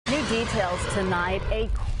details tonight. A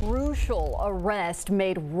crucial arrest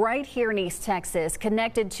made right here in East Texas,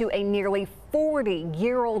 connected to a nearly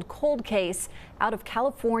 40-year-old cold case out of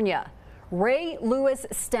California. Ray Lewis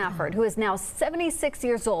Stafford, who is now 76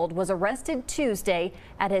 years old, was arrested Tuesday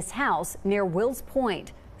at his house near Wills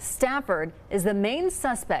Point. Stafford is the main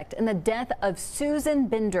suspect in the death of Susan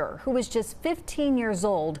Bender, who was just 15 years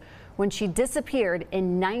old when she disappeared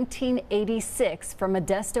in 1986 from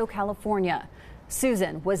Modesto, California.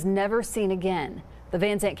 Susan was never seen again. The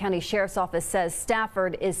Van Zandt County Sheriff's Office says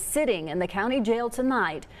Stafford is sitting in the county jail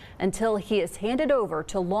tonight until he is handed over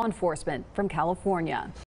to law enforcement from California.